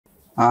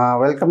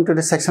Welcome to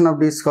the section of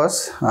this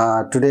course.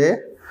 Today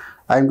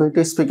I am going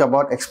to speak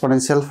about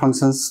exponential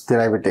functions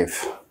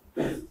derivative.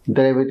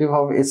 Derivative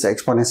of its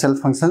exponential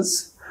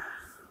functions.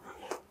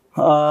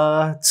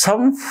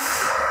 Some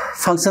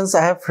functions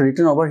I have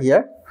written over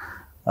here.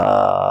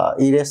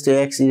 E raised to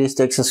x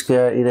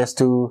square, e raised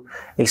to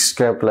x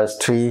square plus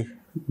 3.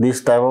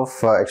 This type of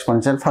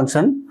exponential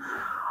function.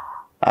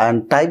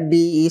 And type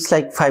B is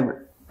like 5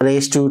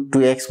 raised to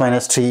 2x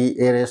minus 3,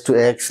 a raised to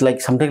x,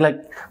 like something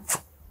like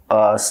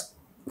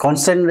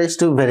constant raised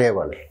to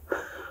variable,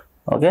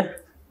 okay,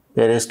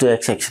 a raised to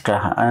x,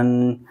 etc.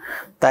 And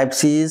type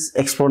C is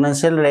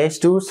exponential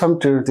raised to some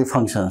derivative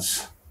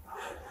functions.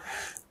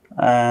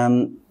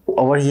 And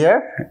over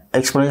here,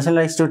 exponential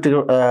raised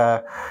to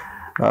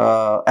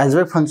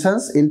algebraic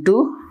functions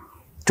into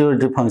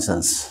derivative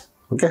functions.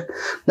 Okay,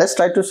 let's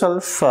try to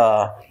solve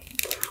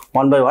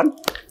one by one.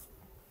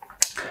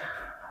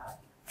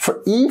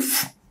 For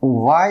if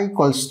y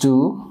equals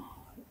to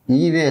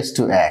e raised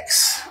to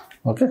x,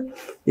 okay,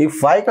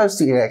 if y equals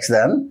to x,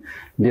 then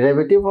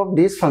derivative of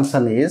this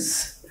function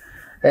is,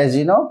 as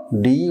you know,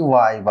 dy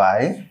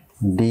by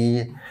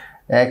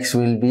dx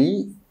will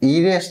be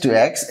e raised to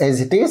x as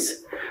it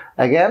is.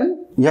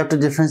 Again, you have to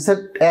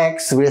differentiate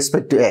x with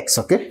respect to x,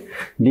 okay.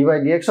 Dy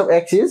dx of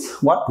x is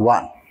what?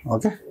 1,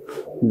 okay.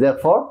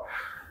 Therefore,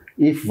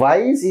 if y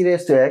is e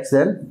raised to x,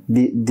 then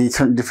the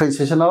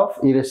differentiation of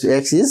e raised to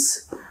x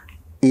is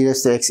e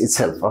raised to x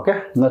itself,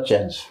 okay, no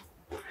change.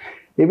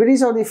 If it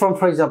is of the form,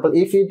 for example,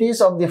 if it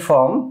is of the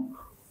form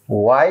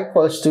y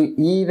equals to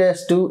e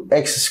raised to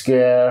x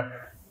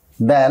square,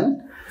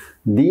 then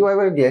dy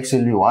by dx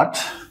will be what?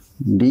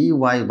 Dy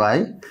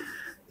by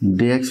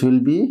dx will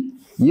be,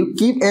 you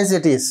keep as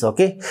it is,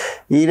 okay,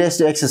 e raised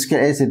to x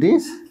square as it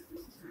is.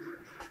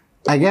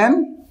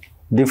 Again,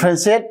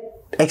 differentiate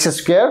x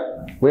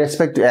square with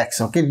respect to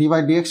x, okay. Dy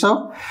by dx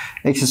of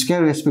x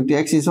square with respect to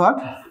x is what?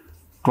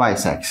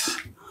 Twice x.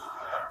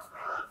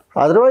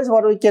 Otherwise,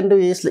 what we can do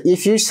is,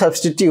 if you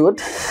substitute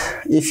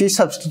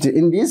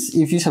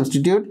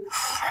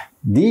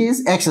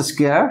this x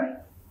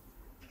square,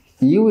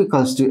 u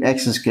equals to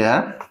x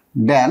square,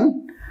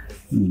 then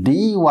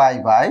dy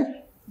by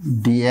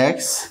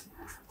dx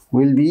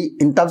will be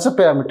in terms of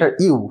parameter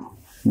u,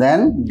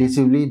 then this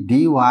will be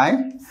dy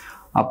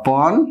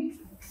upon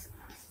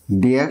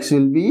dx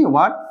will be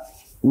what?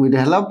 With the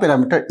help of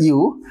parameter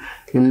u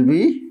will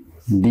be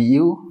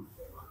du,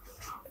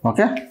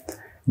 okay.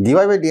 Dy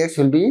by dx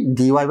will be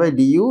dy by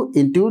du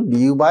into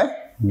du by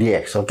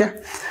dx,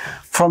 okay.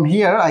 From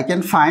here I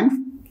can find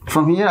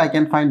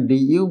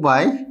du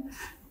by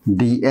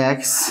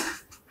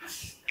dx,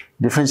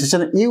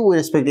 differentiation of u with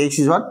respect to x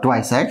is what?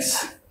 Twice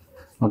x,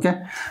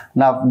 okay.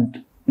 Now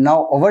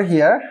over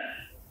here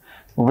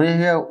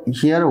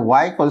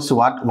y equals to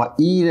what?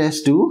 E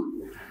raised to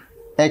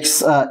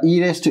x,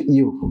 e raised to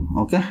u,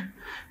 okay.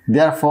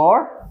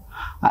 Therefore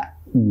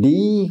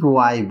dy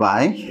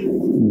by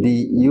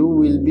du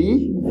will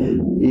be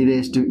e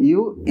raised to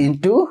u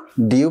into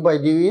du by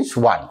du is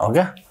 1,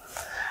 okay.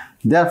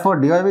 Therefore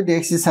dy by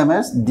dx is same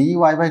as dy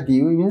by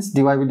du means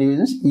dy by du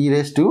is e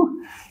raised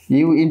to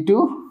u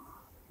into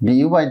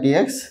du by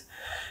dx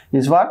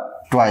is what?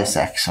 Twice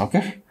x,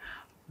 okay.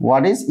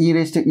 What is e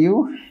raised to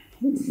u?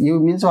 U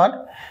means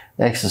what?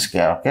 X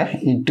square, okay,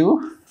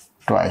 into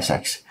twice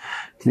x.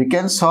 You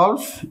can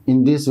solve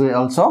in this way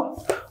also,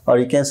 or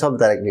you can solve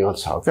directly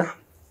also, okay.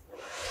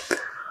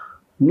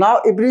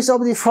 Now, if it is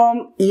of the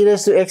form e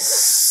raised to x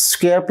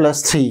square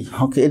plus 3,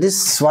 okay, it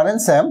is one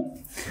and same.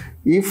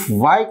 If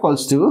y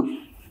equals to,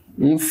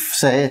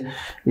 if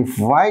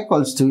y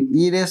equals to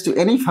e raised to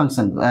any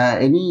function,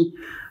 any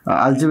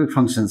algebraic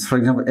functions, for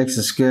example, x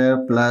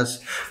square plus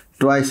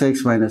twice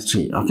x minus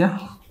 3, okay,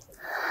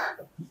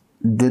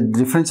 the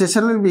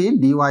differentiation will be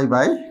dy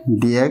by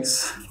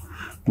dx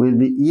will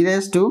be e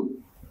raised to,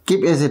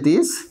 keep as it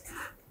is,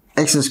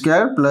 x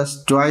square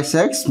plus twice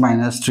x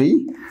minus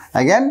 3.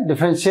 Again,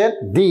 differentiate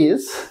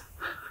these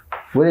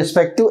with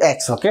respect to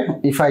x, okay.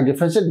 If I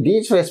differentiate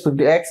these with respect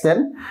to x,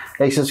 then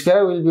x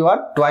square will be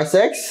what? Twice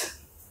x,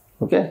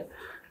 okay.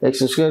 X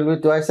square will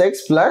be twice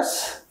x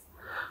plus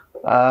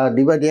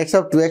dy by dx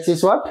of 2x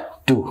is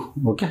what? 2,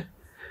 okay,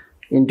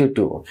 into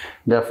 2, okay.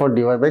 Therefore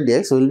dy by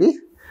dx will be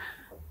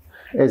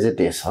as it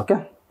is,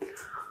 okay.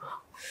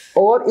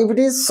 Or if it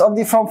is of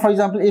the form, for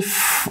example,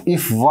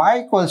 if y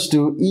equals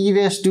to e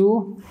raised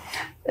to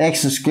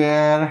x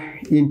square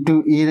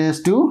into e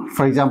raised to,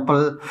 for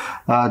example,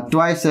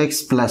 twice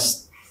x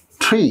plus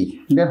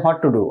 3, then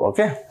what to do,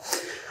 okay.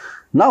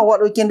 Now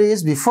what we can do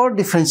is, before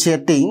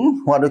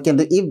differentiating, what we can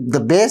do, if the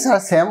base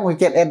are same, we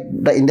can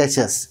add the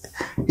indices.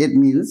 It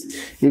means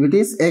if it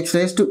is x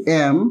raised to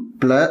m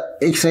plus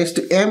x raised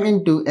to m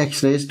into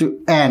x raised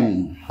to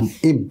n,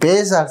 if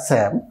base are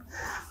same,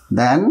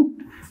 then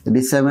it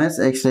is same as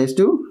x raised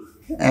to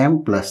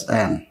m plus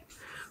n.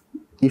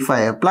 If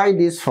I apply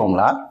this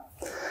formula,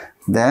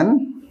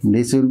 then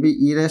this will be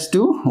e raised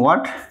to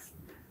what?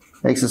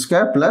 X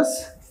square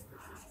plus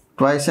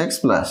twice x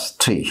plus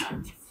 3.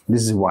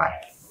 This is y.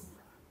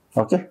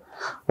 Okay.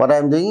 What I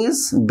am doing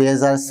is,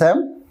 base are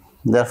same,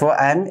 Therefore,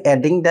 I am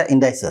adding the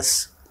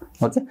indices.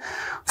 Okay.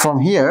 From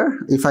here,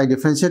 if I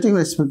differentiate with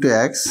respect to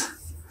x,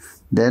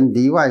 then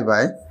dy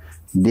by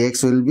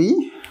dx will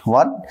be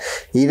what?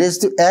 E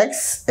raised to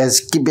x, as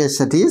keep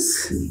as it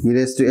is, e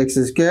raised to x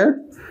square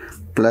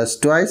plus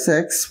twice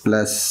x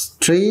plus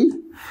 3.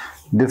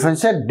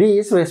 Differentiate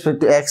this with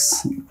respect to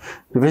x.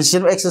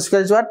 Differentiate x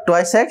square is what?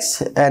 Twice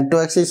x, and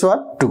 2x is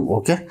what? 2.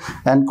 Okay.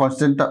 And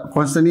constant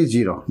is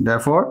 0.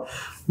 Therefore,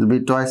 it will be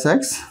twice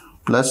x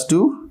plus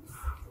 2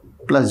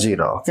 plus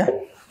 0.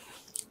 Okay.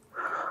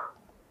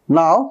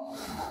 Now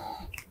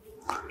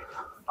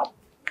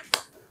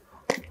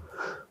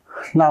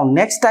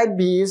next type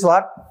B is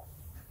what?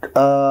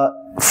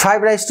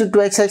 5 raised to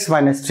 2xx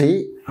minus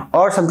 3,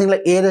 or something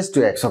like a raised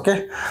to x.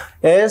 Okay,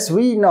 as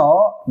we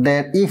know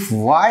that if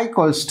y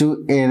equals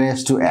to a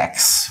raised to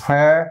x,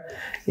 where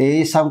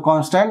a is some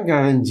constant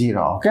greater than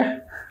 0, okay,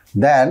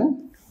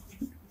 then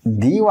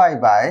dy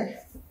by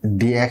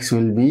dx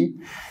will be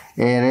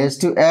a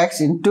raised to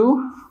x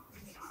into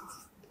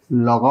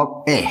log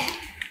of a,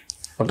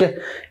 okay,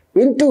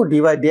 into dy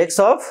dx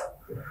of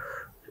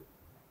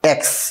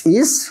x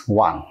is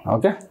 1.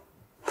 Okay,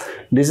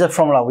 this is a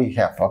formula we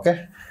have.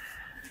 Okay,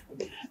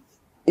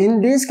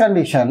 in this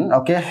condition,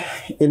 okay,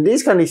 in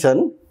this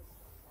condition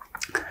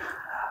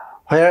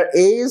where a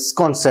is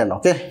constant,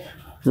 okay,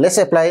 let's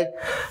apply.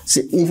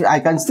 See, if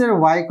I consider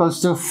y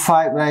equals to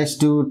 5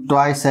 raised to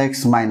twice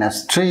x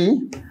minus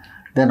 3,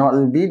 then what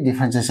will be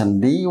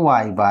differentiation? Dy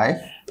by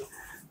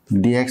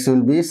dx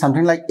will be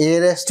something like a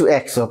raised to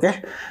x.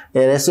 Okay,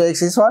 a raised to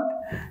x is what?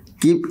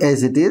 Keep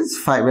as it is,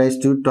 5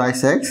 raised to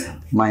twice x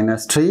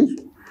minus 3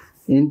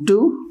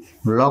 into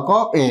log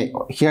of a.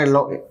 Here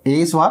log a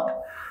is what?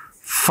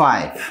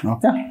 5.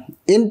 Okay,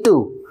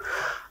 into,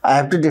 I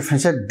have to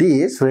differentiate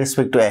this with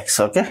respect to x.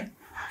 Okay,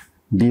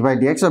 dy by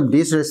dx of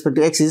this with respect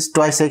to x is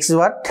twice x is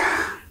what?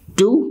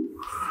 2,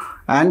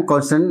 and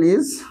constant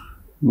is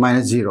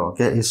minus 0.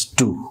 Okay, is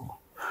 2.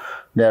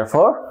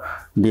 Therefore,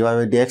 dy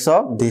by dx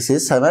of this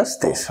is same as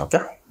this.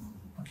 Okay,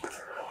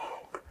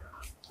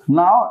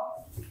 now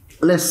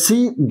let's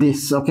see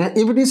this. Okay,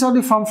 if it is of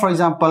the form, for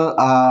example,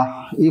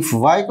 if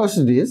y equals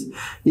to this,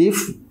 if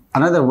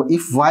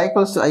y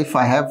equals to, if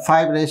I have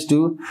 5 raised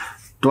to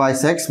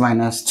twice x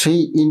minus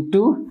 3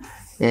 into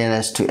a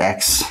raised to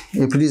x,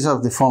 if it is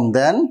of the form,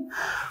 then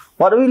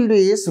what we will do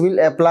is we'll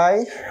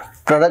apply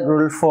product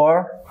rule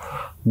for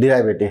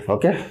derivative.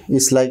 Okay,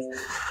 it's like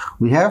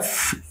we have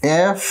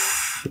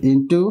f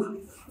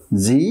into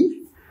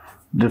g,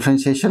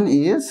 differentiation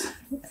is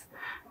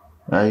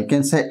you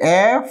can say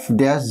f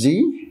dash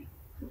g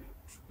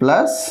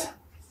plus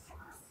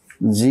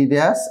g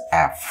dash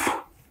f.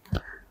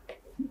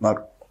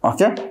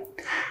 Okay,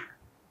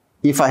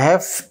 if I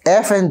have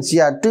f and g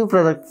are two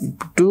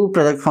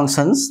product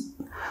functions,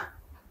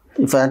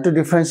 if I have to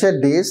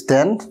differentiate this,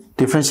 then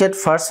differentiate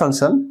first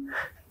function,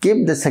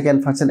 keep the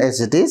second function as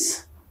it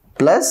is,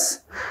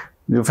 plus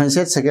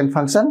differentiate second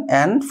function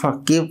and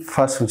keep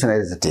first function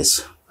as it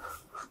is.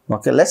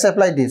 Okay, let's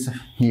apply this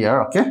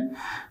here. Okay,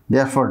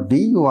 therefore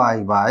dy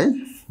by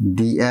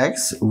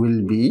dx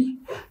will be,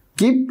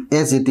 keep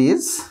as it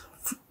is,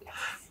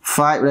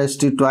 5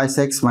 raised to twice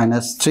x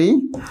minus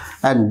 3,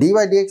 and dy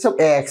dx of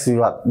ax is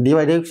what? Dy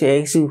dx of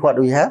ax is what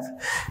we have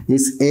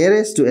is a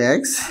raised to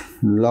x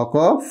log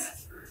of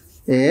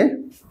a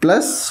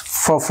plus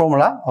for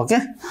formula. Okay,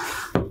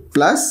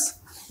 plus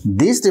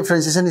this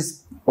differentiation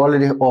is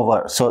already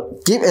over, so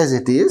keep as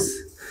it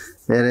is,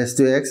 a raised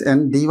to x,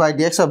 and dy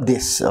dx of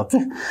this.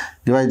 Okay,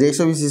 dy dx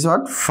of this is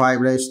what? 5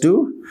 raised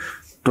to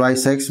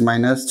twice x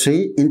minus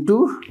 3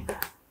 into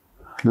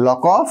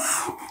log of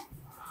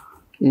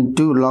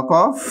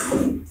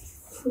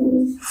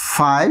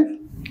 5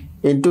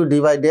 into dy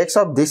dx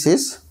of this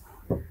is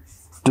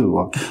 2.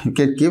 Okay, you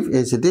can keep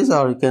as it is,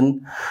 or you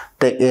can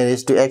take a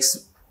raised to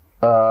x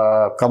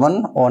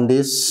common on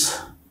this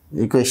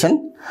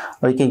equation,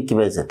 or you can keep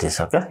as it is.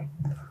 Okay,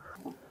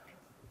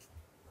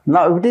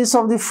 now if it is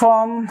of the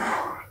form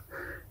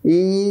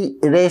e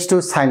raised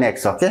to sin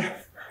x, okay,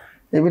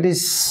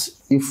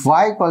 if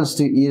y equals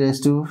to e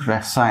raised to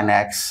sin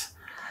x,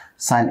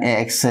 sin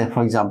ax, say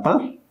for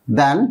example,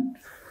 then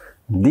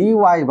dy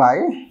by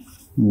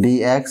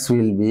dx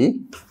will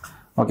be,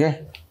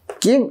 okay,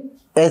 keep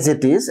as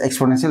it is,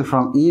 exponential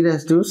from e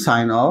raised to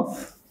sine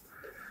of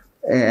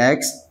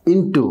ax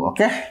into,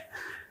 okay,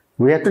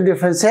 we have to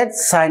differentiate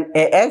sine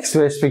ax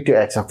with respect to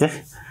x.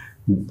 Okay,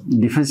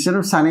 differentiation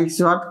of sine x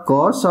is what?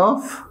 Cos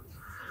of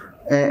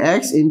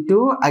ax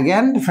into,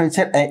 again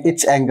differentiate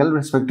its angle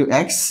with respect to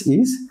x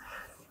is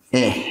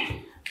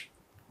a.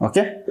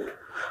 Okay,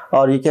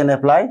 or you can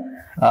apply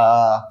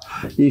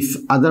if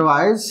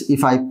otherwise,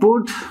 if I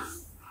put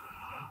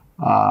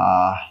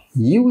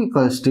u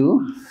equals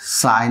to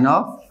sine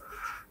of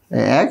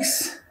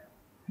ax,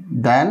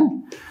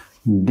 then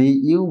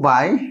du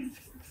by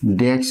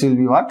dx will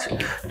be what?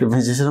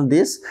 Differentiation of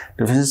this,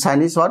 differentiation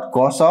sine is what?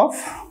 Cos of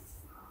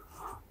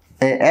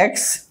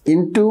ax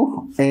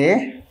into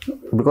a,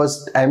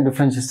 because I am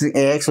differentiating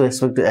ax with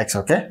respect to x.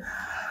 Okay,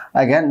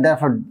 again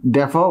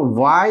therefore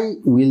y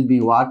will be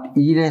what?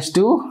 E raised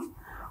to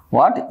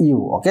what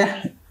u,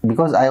 okay,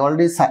 because I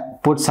already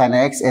put sin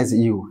x as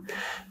u,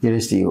 e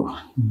raised to u.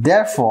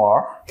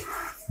 Therefore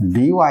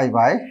dy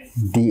by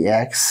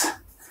dx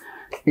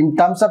in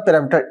terms of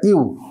parameter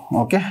u,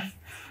 okay,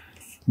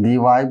 dy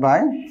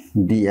by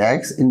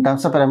dx in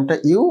terms of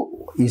parameter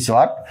u is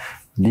what?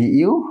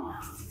 Du,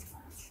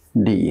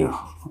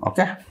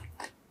 okay,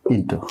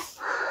 into.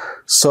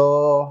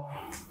 So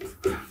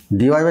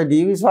dy by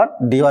du is what?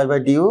 Dy by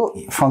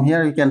du, from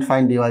here you can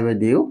find dy by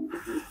du.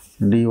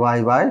 Dy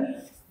by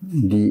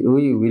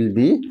du will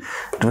be,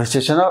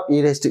 differentiation of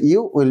e raised to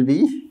u will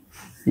be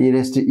e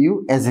raised to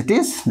u as it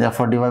is.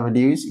 Therefore dy by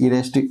du is e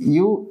raised to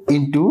u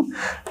into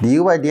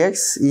du by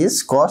dx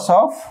is cos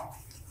of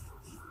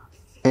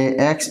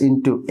ax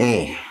into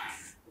a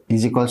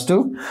is equals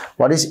to,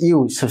 what is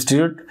u?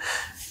 Substitute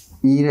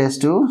e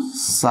raised to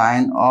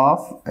sine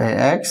of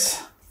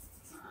ax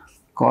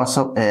cos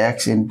of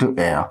ax into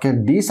a, okay.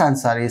 This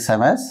answer is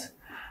same as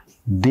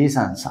this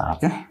answer,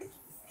 okay.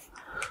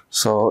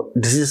 So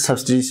this is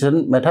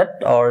substitution method,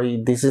 or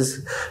this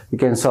is, you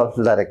can solve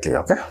directly,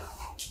 okay.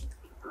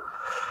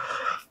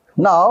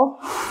 Now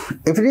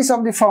if it is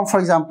of the form, for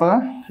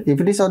example, if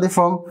it is of the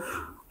form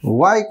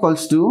y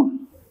equals to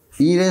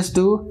e raised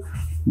to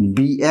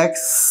bx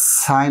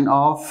sine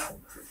of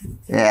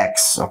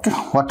x, okay,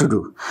 what to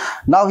do?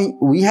 Now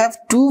we have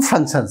two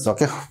functions,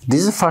 okay.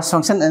 This is first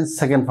function and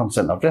second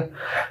function, okay.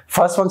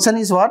 First function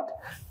is what?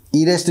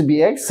 E raised to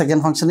bx,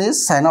 second function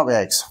is sine of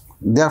x.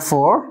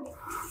 Therefore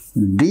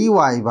dy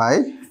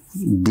by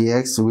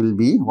dx will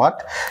be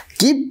what?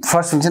 Keep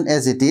first function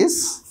as it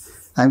is.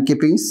 I am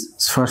keeping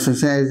first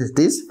function as it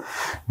is.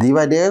 Dy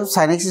by dx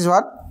sin x is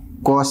what?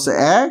 Cos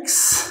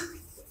x.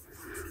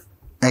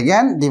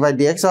 Again dy by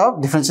dx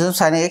of differentiation of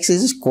sin x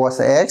is cos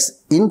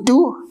x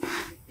into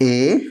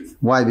a.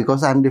 Why?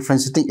 Because I am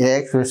differentiating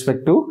ax with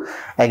respect to,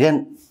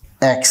 again,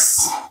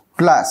 x,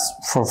 plus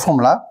for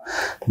formula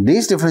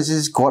this difference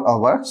is got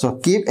over, so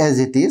keep as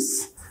it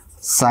is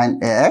sin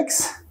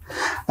ax,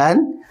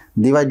 and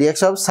dy by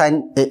dx of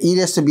sin e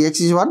raised to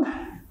bx is what?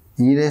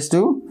 E raised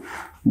to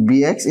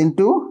bx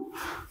into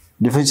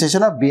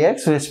differentiation of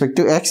bx with respect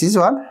to x is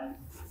what?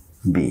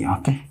 B,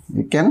 okay.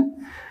 You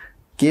can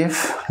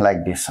give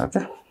like this,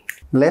 okay.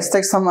 Let's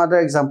take some other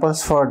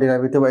examples for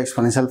derivative of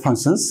exponential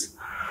functions.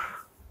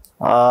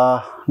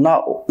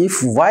 Now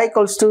if y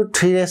equals to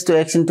 3 raised to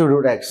x into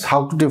root x,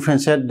 how to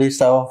differentiate this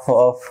type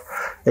of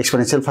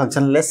exponential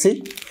function? Let's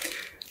see.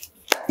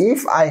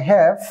 If I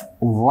have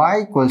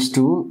y equals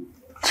to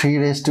 3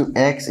 raised to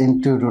x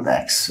into root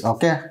x,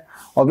 okay,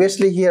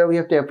 obviously here we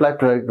have to apply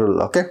product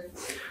rule, okay.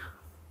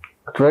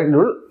 Product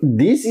rule,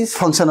 this is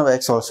function of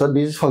x also,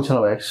 this is function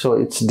of x, so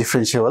it's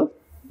differentiable,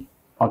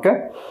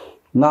 okay.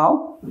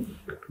 Now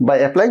by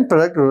applying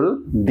product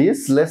rule,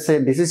 this, let's say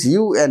this is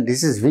u and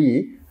this is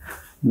v,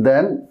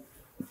 then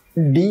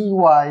dy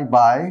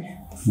by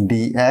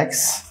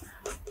dx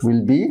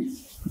will be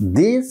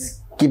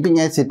this, keeping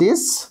as it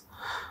is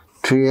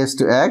 3 raised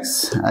to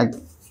x,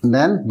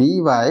 then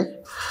dy by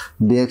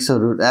dx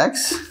of root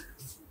x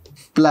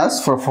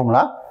plus for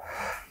formula,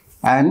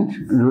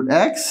 and root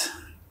x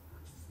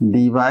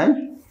dy by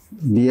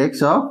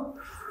dx of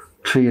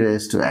 3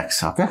 raised to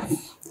x, okay.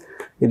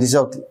 It is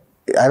of,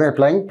 I am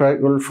applying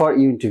product rule for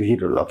u into v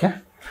rule, okay.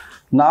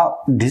 Now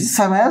this is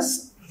same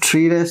as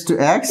 3 raised to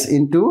x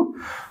into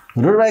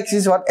root of x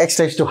is what? X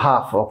raised to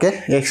half,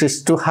 okay. X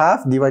raised to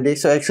half dy by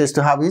dx of x raised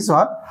to half is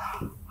what?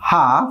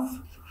 Half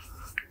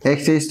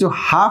x raised to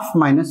half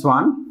minus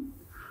 1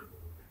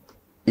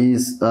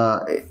 is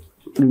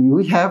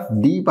we have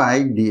d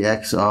by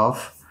dx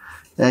of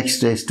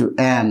x raised to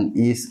n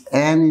is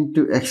n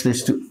into x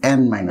raised to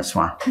n minus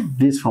 1,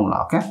 this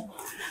formula, okay.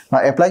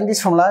 Now applying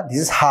this formula, this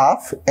is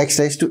half x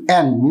raised to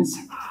n means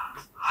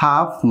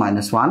half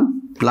minus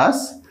 1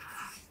 plus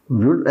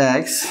root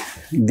x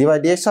dy by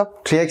dx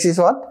of 3x is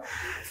what?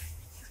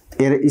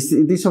 It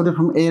is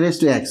from a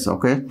raised to x,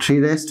 okay. 3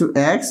 raised to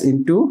x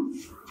into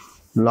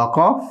log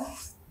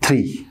of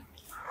 3.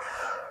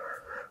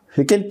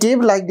 You can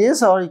keep like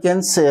this, or you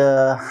can say,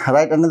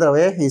 write another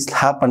way, is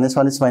half minus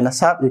 1 is minus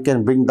half, you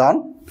can bring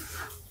down,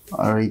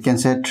 or you can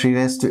say 3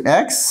 raised to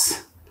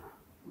x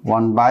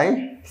 1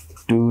 by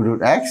 2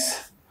 root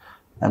x,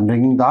 I'm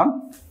bringing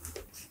down,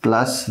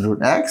 plus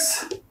root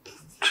x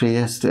 3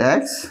 raised to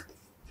x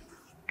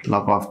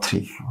log of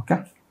 3,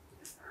 okay.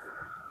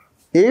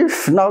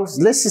 If now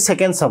let's see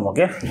second sum,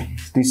 okay,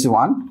 this is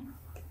one.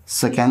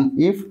 Second,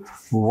 if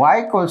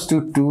y equals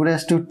to 2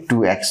 raised to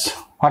 2x,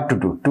 what to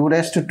do? 2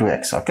 raised to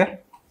 2x, okay.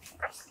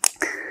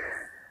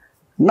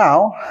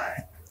 Now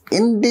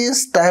in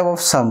this type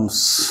of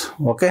sums,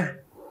 okay,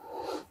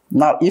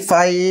 now if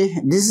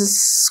this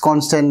is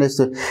constant,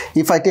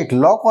 if I take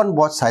log on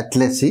both sides,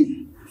 let's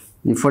see,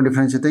 if for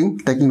differentiating,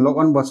 taking log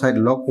on both sides,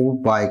 log of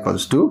y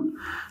equals to,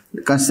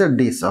 consider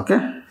this,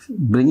 okay,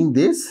 bringing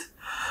this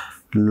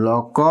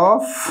log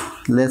of,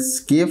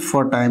 let's keep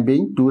for time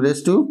being 2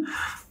 raised to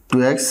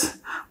 2x.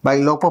 By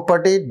log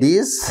property,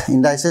 these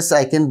indices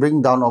I can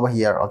bring down over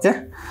here,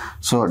 okay.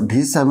 So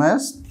this same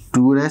as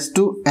 2 raised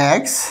to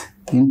x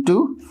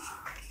into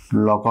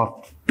log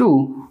of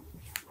 2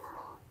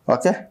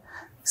 Okay,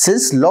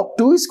 since log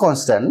 2 is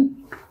constant,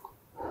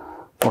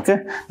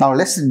 okay, now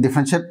let's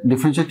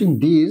differentiating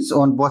these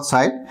on both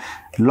sides.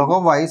 Log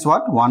of y is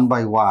what? 1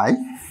 by y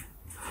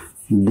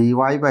dy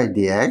by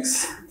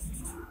dx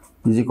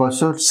is equal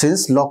to,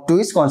 since log 2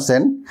 is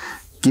constant,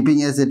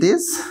 keeping as it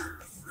is,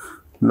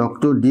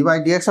 log 2 dy by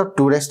dx of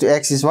 2 raised to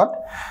x is what?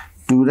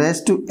 2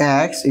 raised to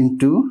x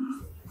into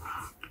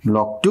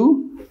log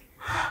 2.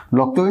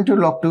 Log 2 into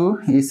log 2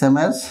 is same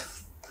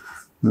as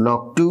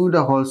log 2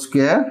 the whole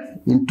square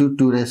into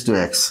 2 raised to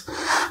x.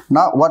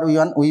 Now what we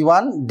want? We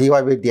want dy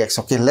by dx.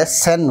 Okay,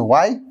 let's send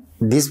y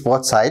this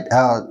both side,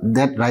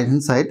 that right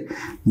hand side.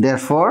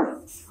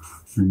 Therefore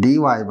dy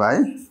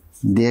by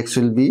dx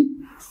will be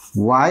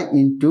y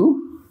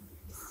into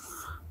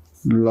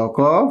log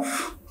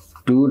of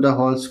 2 the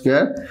whole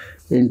square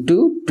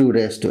into 2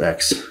 raised to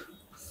x.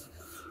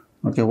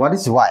 Okay, what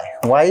is y?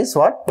 Y is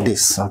what?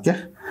 This.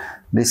 Okay,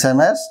 this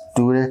same as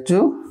 2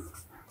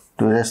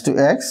 raised to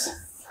x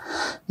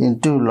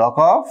into log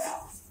of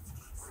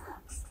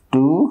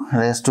 2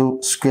 raised to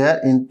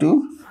square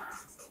into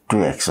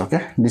 2x.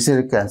 Okay, this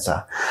is the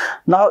answer.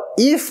 Now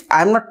if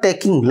I'm not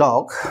taking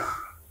log,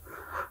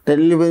 that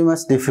will be very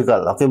much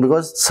difficult. Okay,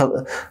 because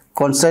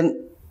constant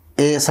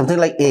a, something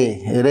like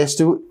a raised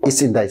to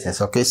is indices.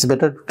 Okay, it's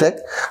better to take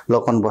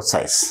log on both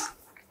sides.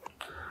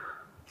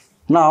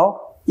 Now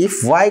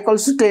if y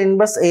equals to tan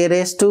inverse a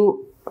raised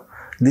to,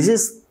 this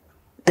is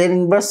tan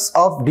inverse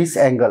of this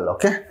angle.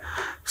 Okay,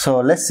 so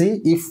let's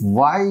see, if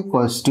y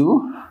equals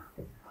to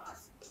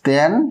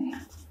tan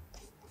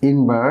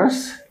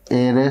inverse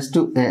a raised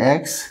to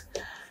ax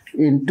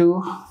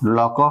into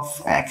log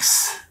of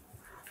x.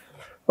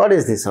 What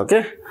is this?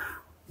 Okay,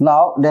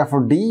 now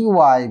therefore dy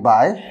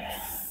by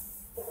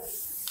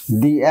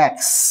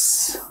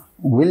dx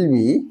will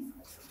be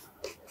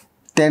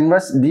tan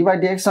inverse d by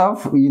dx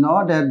of, you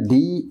know that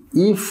d,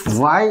 if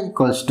y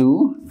equals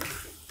to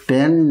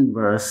tan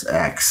inverse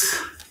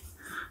x,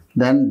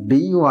 then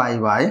dy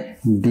by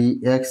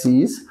dx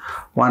is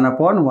 1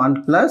 upon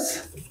 1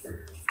 plus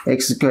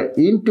x square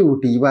into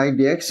d by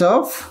dx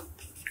of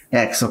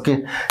x.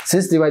 Okay,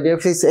 since d by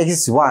dx is x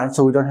is 1,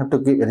 so we don't have to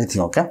give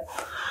anything. Okay,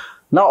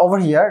 now over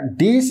here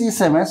this is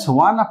same as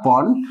 1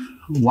 upon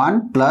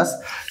 1 plus,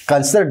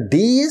 consider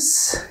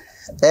this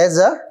as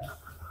a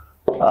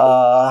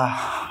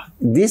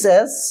this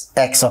as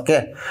x.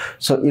 Okay,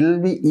 so it will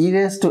be e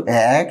raised to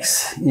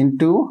x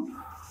into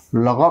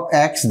log of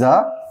x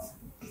the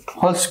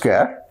whole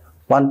square,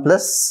 1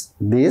 plus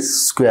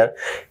this square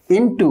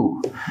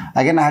into,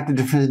 again I have to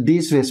differentiate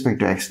this with respect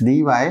to x,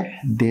 dy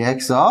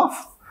dx of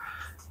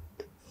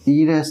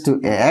e raised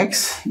to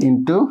x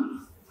into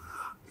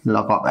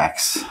log of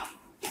x.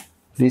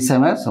 This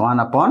same as 1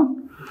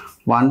 upon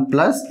 1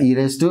 plus e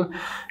raised to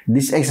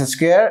this x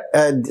square,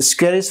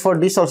 square is for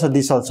this also,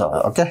 this also.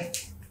 Okay,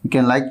 you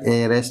can like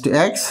a raised to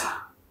x,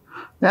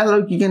 then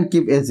look, you can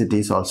keep as it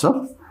is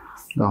also,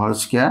 the whole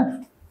square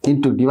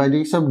into dy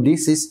dx of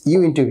this is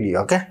u into v.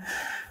 Okay,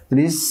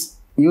 this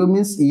u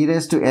means e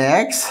raised to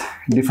x,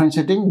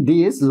 differentiating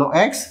this log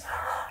x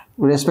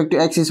with respect to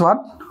x is what?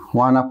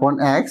 1 upon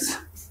x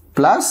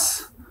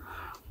plus,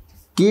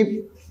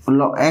 keep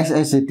log x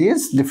as it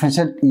is,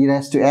 differentiate e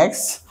raised to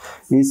x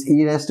is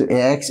e raised to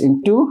ax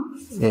into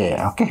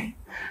a. Okay,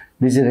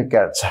 this is the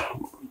answer.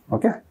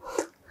 Okay,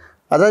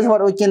 otherwise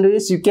what we can do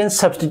is you can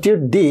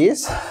substitute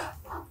this,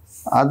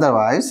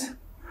 otherwise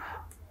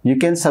you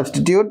can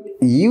substitute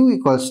u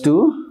equals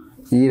to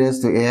e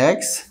raised to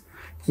ax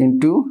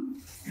into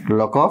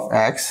log of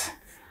x,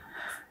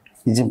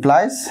 which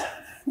implies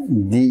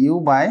du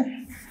by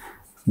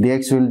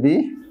dx will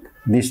be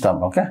this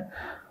term. Okay,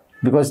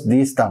 because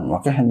this term,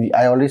 okay,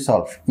 I already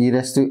solved e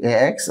raised to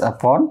ax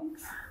upon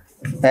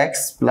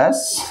x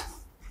plus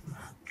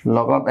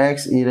log of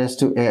x e raised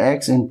to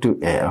ax into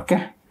a.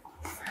 Okay,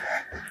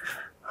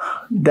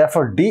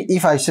 therefore d,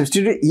 if I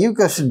substitute u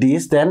equals to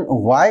this, then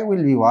y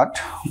will be what?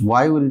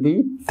 Y will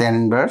be tan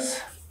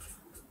inverse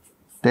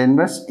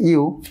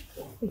u,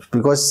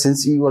 because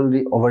since u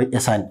already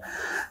assigned,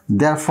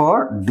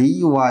 therefore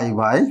dy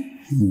by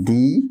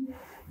d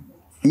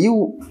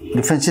u,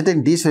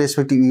 differentiating this with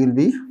respect to u will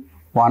be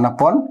 1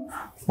 upon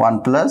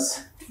 1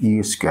 plus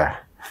u square.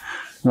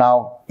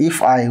 Now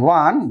if I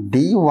want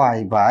dy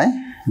by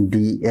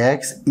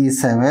dx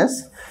is same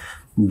as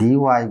dy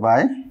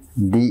by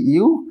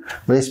du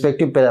with respect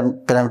to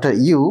parameter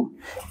u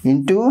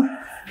into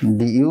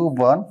du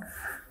upon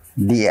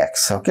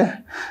dx. Okay,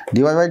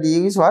 dy by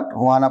du is what?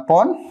 1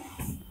 upon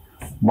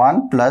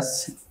 1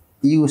 plus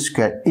u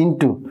square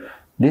into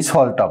this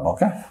whole term.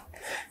 Okay,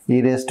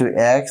 e raised to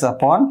x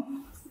upon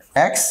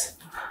x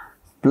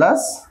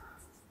plus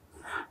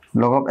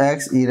log of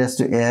x e raised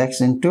to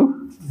ax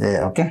into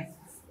a. Okay,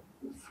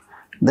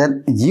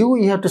 then u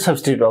you have to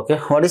substitute. Okay,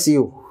 what is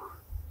u?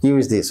 U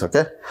is this.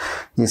 Okay,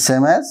 is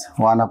same as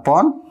 1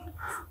 upon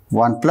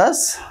 1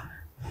 plus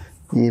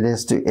e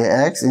raised to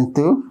ax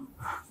into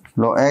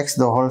log x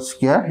the whole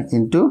square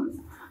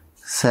into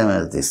same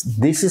as this.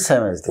 This is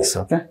same as this.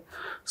 Okay,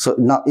 so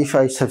now if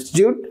I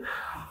substitute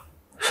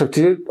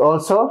substitute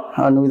also,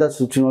 and without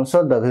substituting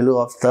also, the value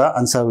of the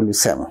answer will be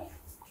same.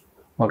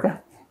 Okay,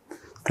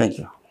 thank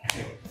you.